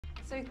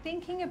So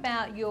thinking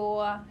about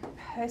your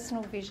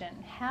personal vision,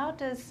 how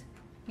does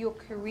your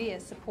career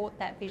support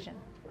that vision?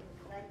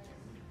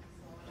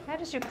 How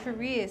does your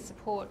career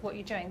support what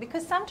you're doing?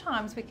 Because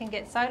sometimes we can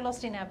get so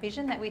lost in our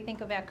vision that we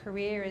think of our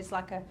career as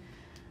like a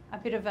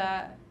bit of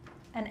an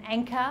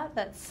anchor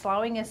that's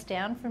slowing us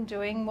down from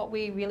doing what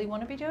we really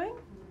want to be doing.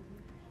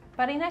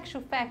 But in actual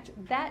fact,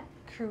 that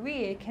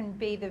career can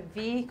be the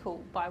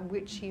vehicle by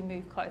which you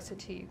move closer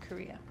to your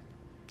career.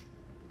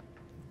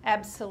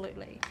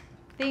 Absolutely.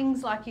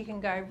 Things like you can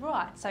go,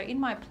 right, so in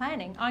my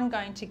planning, I'm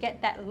going to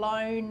get that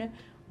loan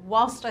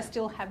whilst I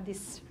still have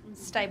this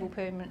stable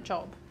permanent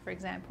job, for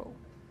example.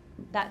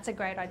 That's a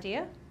great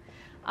idea.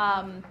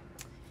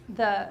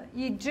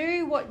 You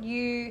do what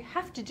you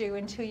have to do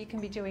until you can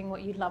be doing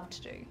what you love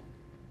to do.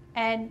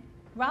 And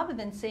rather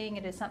than seeing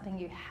it as something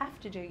you have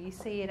to do, you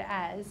see it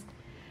as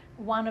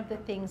one of the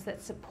things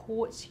that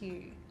supports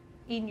you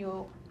in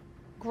your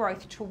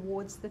growth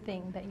towards the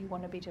thing that you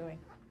want to be doing.